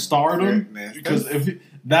of stardom, because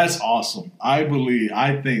that's awesome. I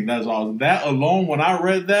think that's awesome. That alone, when I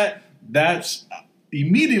read that,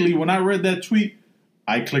 immediately when I read that tweet,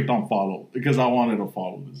 I clicked on follow because I wanted to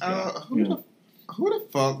follow this guy. Who the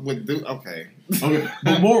fuck would do? Okay,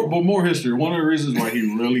 but more history. One of the reasons why he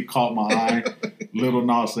really caught my eye, Lil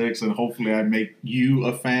Nas X, and hopefully I make you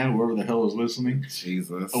a fan, whoever the hell is listening.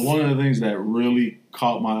 Jesus. One of the things that really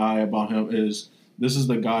caught my eye about him is this is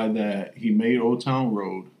the guy that he made Old Town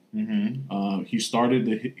Road. Mm-hmm. He started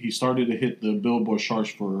to hit the Billboard charts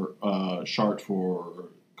for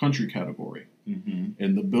country category,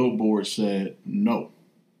 and the Billboard said no.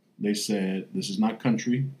 They said this is not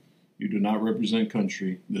country. You do not represent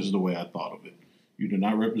country. This is the way I thought of it. You do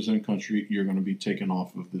not represent country. You're going to be taken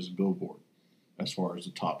off of this Billboard as far as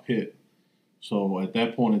the top hit. So at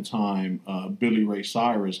that point in time, Billy Ray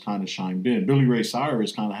Cyrus kind of chimed in. Billy Ray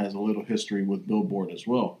Cyrus kind of has a little history with Billboard as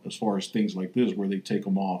well, as far as things like this where they take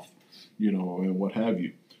them off, and what have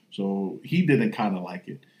you. So he didn't kind of like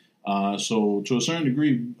it. So to a certain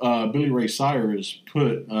degree, Billy Ray Cyrus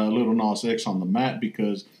put Lil Nas X on the map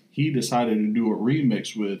because he decided to do a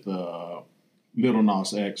remix with Lil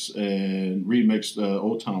Nas X and remixed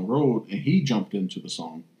Old Town Road, and he jumped into the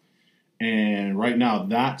song. And right now,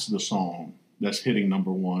 that's the song that's hitting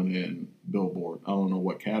number one in Billboard. I don't know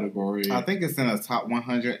what category. I think it's in the top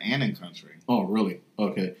 100 and in country. Oh, really?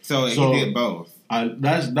 Okay. So he did both.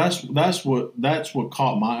 That's what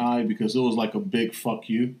caught my eye because it was like a big fuck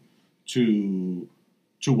you to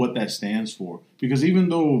what that stands for. Because even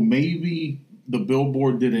though maybe the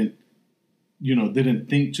Billboard didn't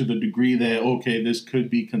think to the degree that, okay, this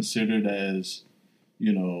could be considered as,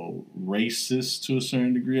 racist to a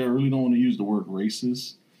certain degree. I really don't want to use the word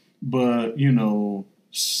racist, but,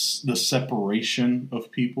 the separation of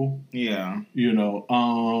people. Yeah.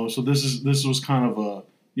 So this was kind of a,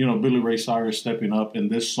 Billy Ray Cyrus stepping up and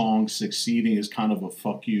this song succeeding is kind of a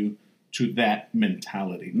fuck you to that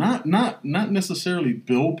mentality. Not necessarily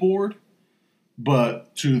Billboard,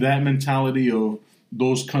 but to that mentality of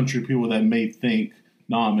those country people that may think,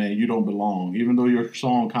 nah, man, you don't belong. Even though your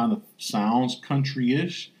song kind of sounds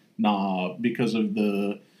country-ish, nah, because of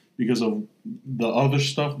the other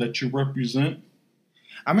stuff that you represent.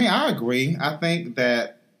 I mean, I agree. I think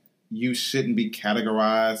that you shouldn't be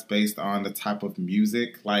categorized based on the type of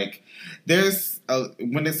music. Like,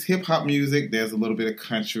 when it's hip-hop music, there's a little bit of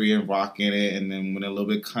country and rock in it, and then when a little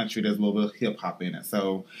bit country, there's a little bit of hip-hop in it.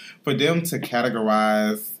 So for them to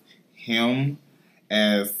categorize him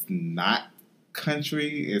as not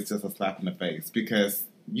country is just a slap in the face because,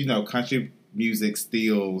 country music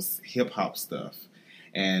steals hip-hop stuff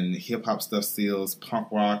and hip-hop stuff steals punk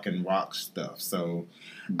rock and rock stuff. So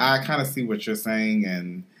I kind of see what you're saying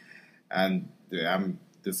and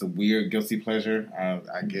it's a weird guilty pleasure,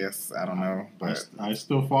 I guess. I don't know. But I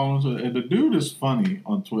still follow him. And the dude is funny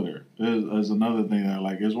on Twitter. There's another thing that I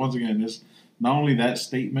like. Is once again, it's not only that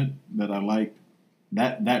statement that I like,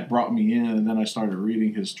 that brought me in, and then I started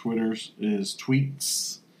reading his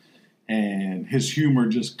tweets, and his humor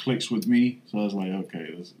just clicks with me. So I was like,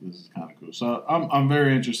 okay, this is kind of cool. So I'm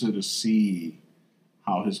very interested to see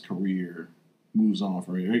how his career moves on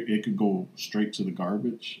from here. It could go straight to the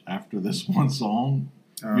garbage after this one song,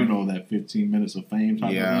 that 15 minutes of fame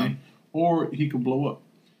type of thing, or he could blow up.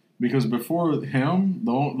 Because before him,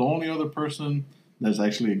 the only other person that's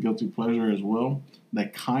actually a guilty pleasure as well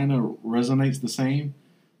that kind of resonates the same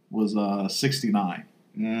was 69.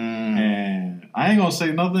 And I ain't gonna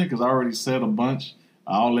say nothing because I already said a bunch.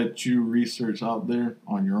 I'll let you research out there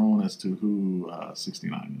on your own as to who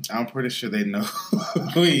 69 is. I'm pretty sure they know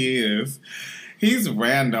who he is. He's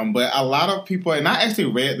random, but a lot of people, and I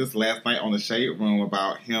actually read this last night on the Shade Room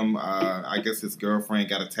about him. I guess his girlfriend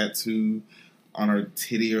got a tattoo on her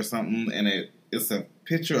titty or something, and it's a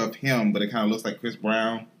picture of him, but it kind of looks like Chris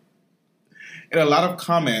Brown. And a lot of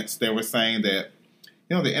comments that were saying that,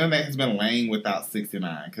 the internet has been laying without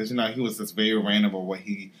 69 because, he was just very random about what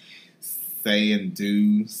he say and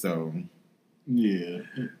do. So, yeah,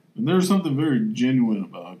 and there's something very genuine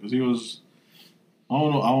about it because he was. I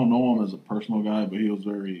don't know him as a personal guy, but he was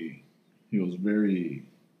very. I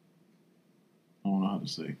don't know how to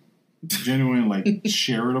say. Genuine, like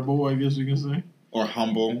charitable, I guess you can say. Or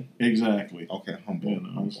humble. Exactly. Okay, humble.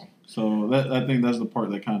 Humble. So I think that's the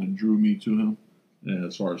part that kind of drew me to him. Yeah,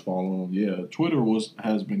 as far as following him, yeah, Twitter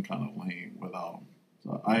has been kind of lame without him.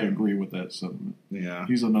 So I agree with that sentiment. Yeah,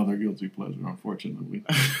 he's another guilty pleasure, unfortunately.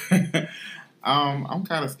 I'm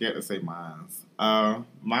kind of scared to say mine.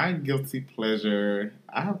 My guilty pleasure,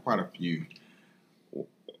 I have quite a few.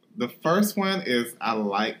 The first one is I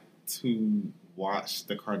like to watch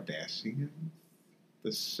the Kardashians,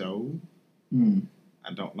 the show.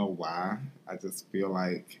 I don't know why. I just feel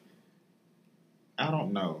like I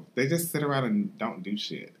don't know. They just sit around and don't do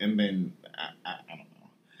shit. And then, I don't know.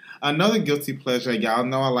 Another guilty pleasure, y'all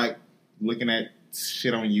know I like looking at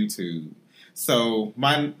shit on YouTube. So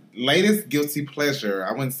my latest guilty pleasure,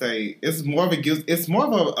 I wouldn't say it's more of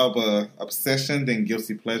a obsession than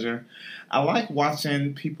guilty pleasure. I like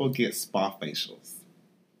watching people get spa facials.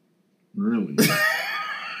 Really?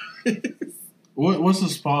 What's a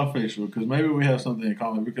spa facial? Because maybe we have something in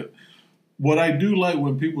common. Because what I do like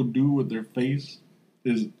when people do with their face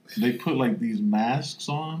is they put like these masks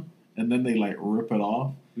on and then they like rip it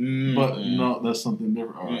off. Mm-hmm. But no, that's something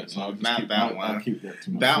different. All right, so I'll keep that one to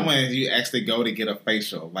myself. That one is you actually go to get a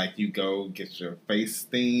facial. Like you go get your face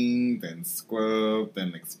steamed and scrubbed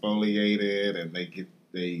and exfoliated, and they get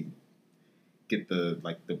the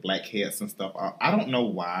blackheads and stuff. I don't know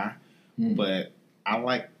why, but I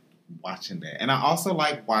like watching that, and I also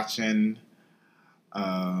like watching.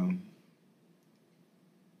 Now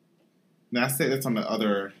I said this on the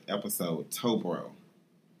other episode, Tobro.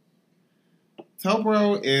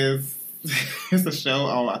 Tobro is it's a show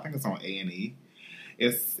on, I think it's on A&E.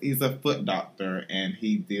 He's a foot doctor and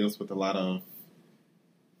he deals with a lot of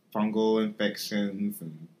fungal infections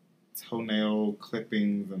and toenail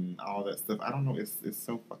clippings and all that stuff. I don't know, it's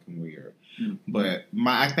so fucking weird. Mm-hmm. But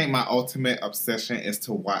I think my ultimate obsession is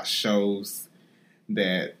to watch shows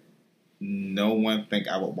that no one think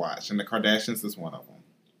I would watch, and the Kardashians is one of them.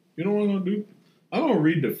 You know what I'm gonna do? I'm going to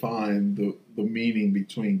redefine the meaning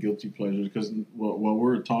between guilty pleasures because while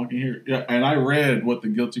we're talking here, yeah, and I read what the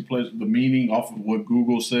meaning off of what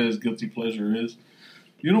Google says guilty pleasure is.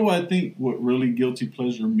 You know what I think what really guilty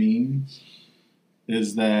pleasure means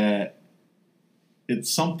is that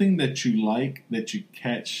it's something that you like that you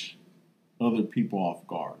catch other people off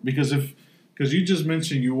guard. Because you just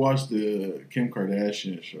mentioned you watched the Kim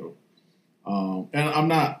Kardashian show. And I'm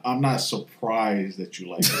not surprised that you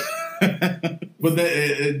like it. but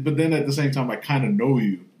then at the same time, I kind of know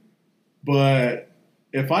you. But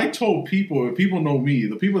if I told people, if people know me,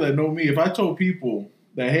 the people that know me, if I told people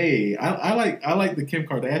that, hey, I like the Kim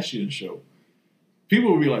Kardashian show,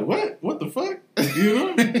 people would be like, what the fuck? You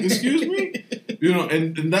know, excuse me? You know,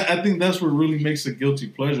 and that, I think that's what really makes a guilty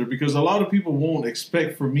pleasure because a lot of people won't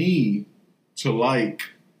expect for me to like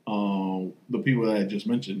the people that I just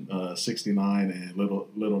mentioned, 69 and Little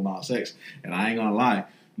Nas X. And I ain't gonna lie,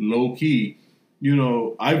 low key, you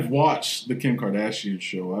know, I've watched the Kim Kardashian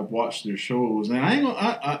show. I've watched their shows, and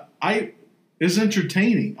it's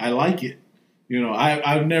entertaining. I like it. You know,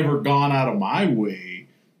 I've never gone out of my way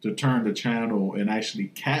to turn the channel and actually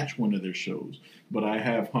catch one of their shows, but I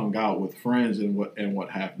have hung out with friends and what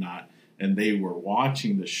have not, and they were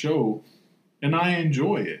watching the show, and I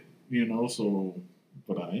enjoy it. You know, so.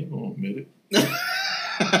 But I ain't gonna admit it.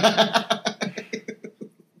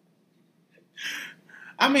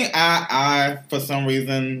 I mean, I for some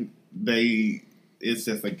reason it's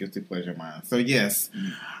just a guilty pleasure of mine. So yes,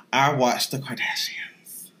 I watched the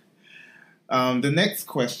Kardashians. The next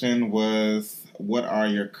question was, what are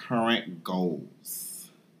your current goals?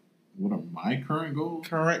 What are my current goals?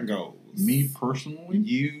 Current goals. Me personally?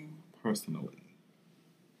 You personally.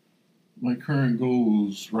 My current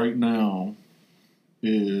goals right now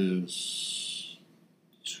is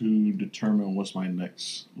to determine what's my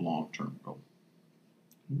next long-term goal.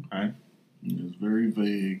 Okay. It's very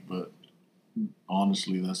vague, but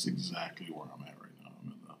honestly, that's exactly where I'm at right now.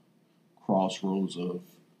 I'm in the crossroads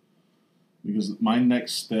because my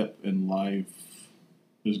next step in life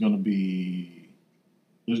is going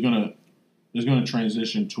to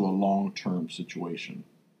transition to a long-term situation.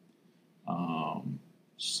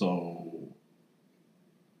 So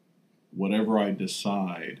whatever I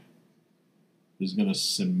decide is going to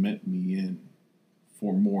cement me in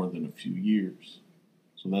for more than a few years.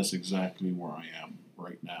 So that's exactly where I am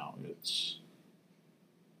right now. It's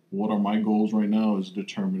what are my goals right now is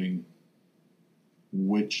determining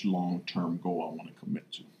which long-term goal I want to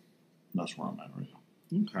commit to. That's where I'm at right now.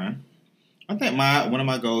 Okay. I think one of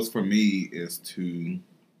my goals for me is to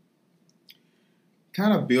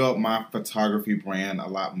kind of build my photography brand a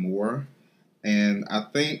lot more. And I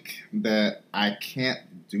think that I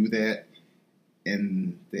can't do that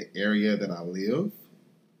in the area that I live.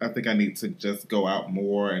 I think I need to just go out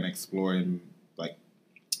more and explore in like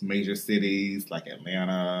major cities like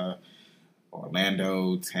Atlanta,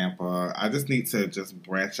 Orlando, Tampa. I just need to just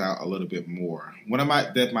branch out a little bit more.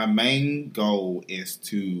 My main goal is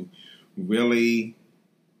to really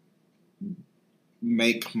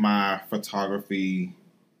make my photography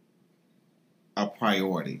a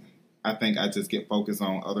priority. I think I just get focused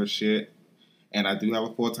on other shit, and I do have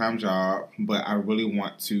a full-time job, but I really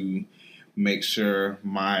want to make sure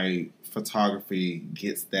my photography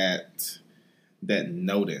gets that that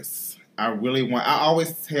notice. I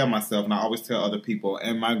always tell myself, and I always tell other people,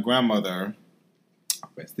 and my grandmother,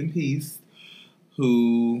 rest in peace,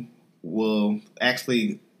 who will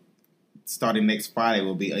actually, starting next Friday,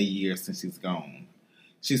 will be a year since she's gone.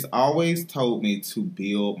 She's always told me to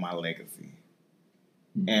build my legacy.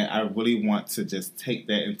 And I really want to just take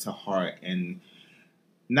that into heart and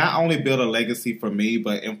not only build a legacy for me,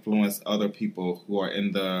 but influence other people who are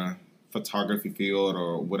in the photography field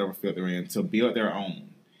or whatever field they're in to build their own.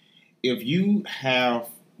 If you have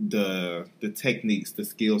the techniques, the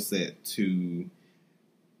skill set to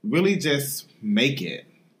really just make it,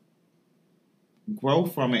 grow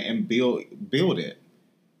from it and build it,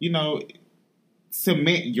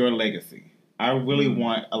 cement your legacy. I really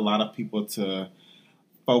want a lot of people to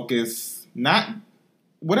focus, not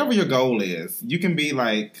whatever your goal is. You can be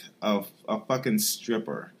like a fucking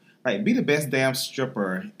stripper. Like, be the best damn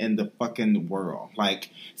stripper in the fucking world.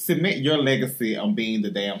 Like, cement your legacy on being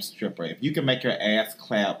the damn stripper. If you can make your ass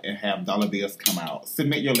clap and have dollar bills come out,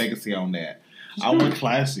 cement your legacy on that. I want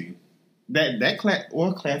classy.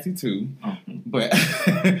 Classy too. But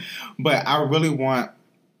but I really want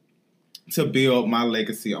to build my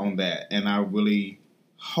legacy on that, and I really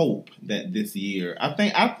hope that this year, I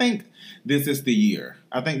think this is the year.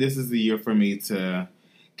 I think this is the year for me to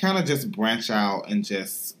kind of just branch out and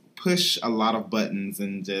just push a lot of buttons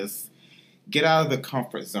and just get out of the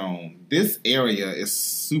comfort zone. This area is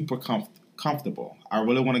super comfortable. I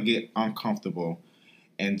really want to get uncomfortable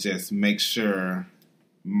and just make sure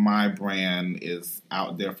my brand is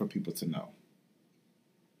out there for people to know.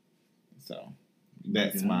 So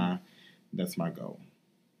that's my goal.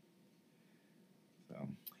 So,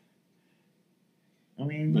 I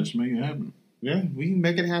mean, let's make it happen. Yeah, we can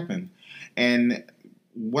make it happen. And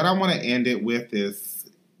what I want to end it with is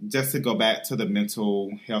just to go back to the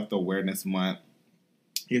Mental Health Awareness Month.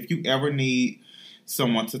 If you ever need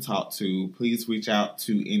someone to talk to, please reach out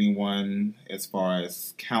to anyone as far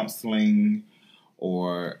as counseling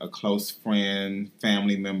or a close friend,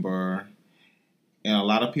 family member. And a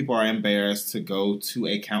lot of people are embarrassed to go to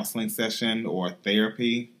a counseling session or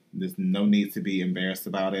therapy. There's no need to be embarrassed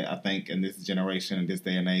about it. I think in this generation, in this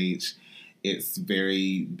day and age, it's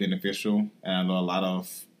very beneficial. And I know a lot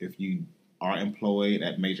of, if you are employed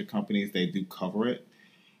at major companies, they do cover it.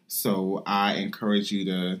 So I encourage you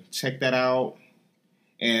to check that out.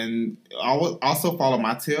 And also follow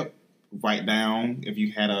my tip. Write down if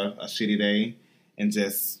you had a shitty day and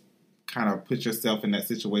just kind of put yourself in that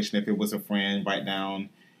situation. If it was a friend, write down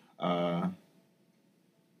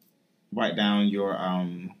your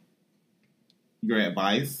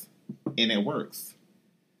advice, and it works.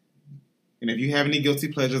 And if you have any guilty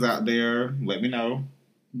pleasures out there, let me know.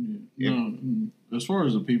 As far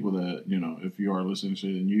as the people that, if you are listening to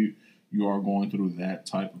it and you are going through that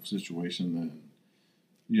type of situation, then,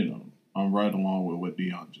 I'm right along with what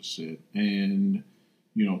Dion just said. And,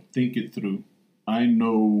 think it through. I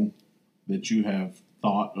know that you have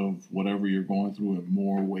thought of whatever you're going through in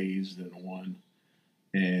more ways than one.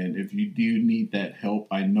 And if you do need that help,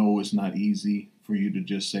 I know it's not easy for you to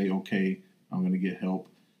just say, okay, I'm going to get help.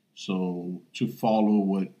 So to follow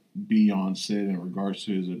what Dion said in regards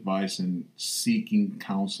to his advice and seeking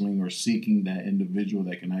counseling or seeking that individual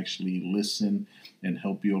that can actually listen and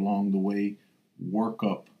help you along the way, work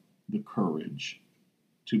up the courage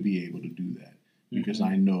to be able to do that. Because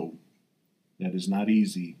I know that it's not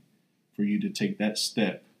easy for you to take that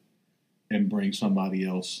step and bring somebody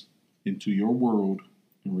else into your world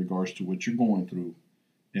in regards to what you're going through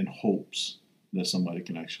in hopes that somebody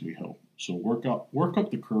can actually help. So work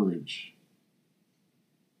up the courage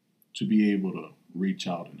to be able to reach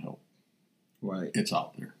out and help. Right. It's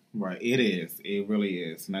out there. Right. It is. It really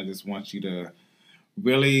is. And I just want you to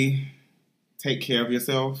really take care of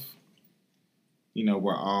yourself.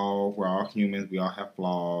 We're all humans. We all have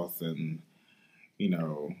flaws. And,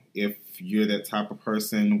 if you're that type of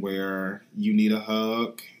person where you need a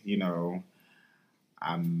hug,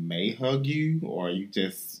 I may hug you, or you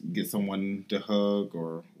just get someone to hug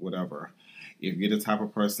or whatever. If you're the type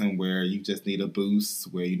of person where you just need a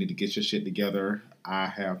boost, where you need to get your shit together, I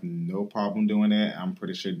have no problem doing that. I'm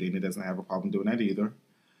pretty sure Dina doesn't have a problem doing that either.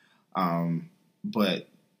 But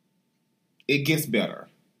it gets better.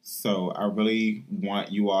 So I really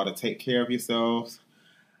want you all to take care of yourselves,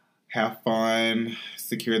 have fun,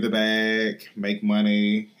 secure the bag, make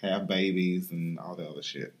money, have babies, and all the other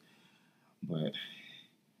shit. But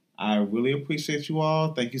I really appreciate you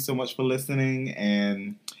all. Thank you so much for listening.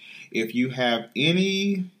 And if you have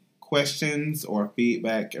any questions or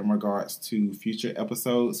feedback in regards to future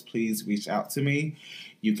episodes, please reach out to me.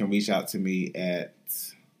 You can reach out to me at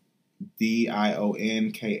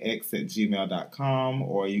DIONKX@gmail.com,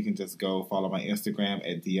 or you can just go follow my Instagram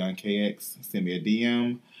at DionKX. Send me a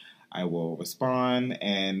DM. I will respond,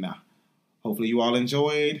 and hopefully you all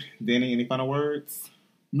enjoyed. Denny, any final words?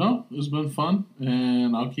 No, it's been fun,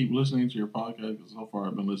 and I'll keep listening to your podcast because so far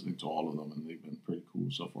I've been listening to all of them, and they've been pretty cool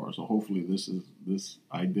so far. So hopefully this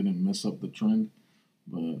I didn't mess up the trend,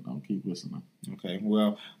 but I'll keep listening. Okay,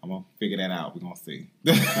 well, I'm going to figure that out. We're going to see.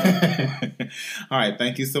 All right,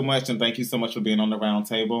 thank you so much, and thank you so much for being on the round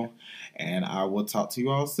table, and I will talk to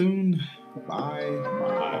you all soon. Bye.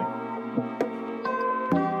 Bye.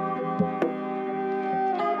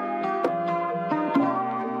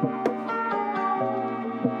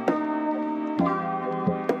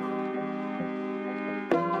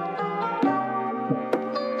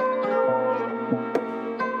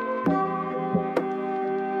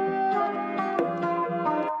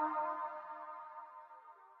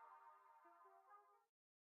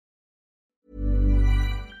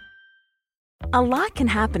 A lot can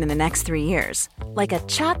happen in the next 3 years. Like a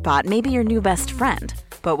chatbot may be your new best friend.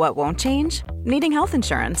 But what won't change? Needing health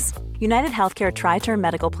insurance. United Healthcare Tri-Term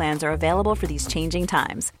Medical Plans are available for these changing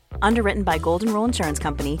times. Underwritten by Golden Rule Insurance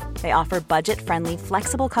Company, they offer budget-friendly,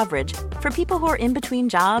 flexible coverage for people who are in between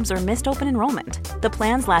jobs or missed open enrollment. The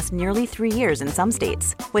plans last nearly 3 years in some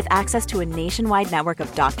states, with access to a nationwide network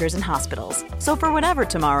of doctors and hospitals. So for whatever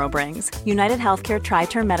tomorrow brings, United Healthcare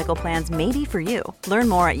Tri-Term Medical Plans may be for you. Learn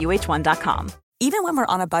more at uh1.com. Even when we're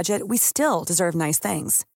on a budget, we still deserve nice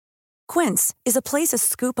things. Quince is a place to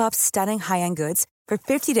scoop up stunning high-end goods for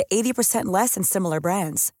 50 to 80% less than similar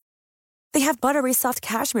brands. They have buttery soft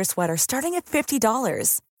cashmere sweaters starting at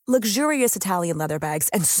 $50, luxurious Italian leather bags,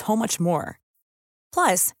 and so much more.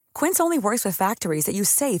 Plus, Quince only works with factories that use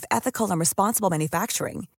safe, ethical, and responsible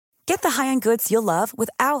manufacturing. Get the high-end goods you'll love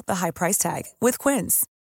without the high price tag with Quince.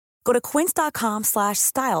 Go to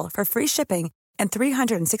quince.com/style for free shipping and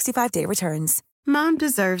 365-day returns. Mom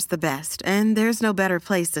deserves the best, and there's no better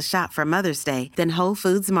place to shop for Mother's Day than Whole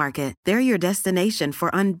Foods Market. They're your destination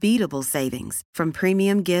for unbeatable savings, from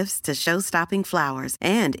premium gifts to show-stopping flowers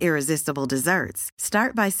and irresistible desserts.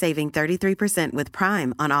 Start by saving 33% with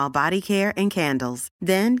Prime on all body care and candles.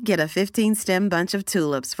 Then get a 15-stem bunch of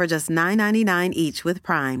tulips for just $9.99 each with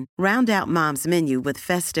Prime. Round out Mom's menu with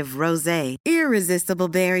festive rosé, irresistible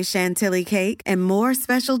berry chantilly cake, and more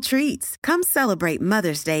special treats. Come celebrate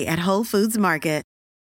Mother's Day at Whole Foods Market.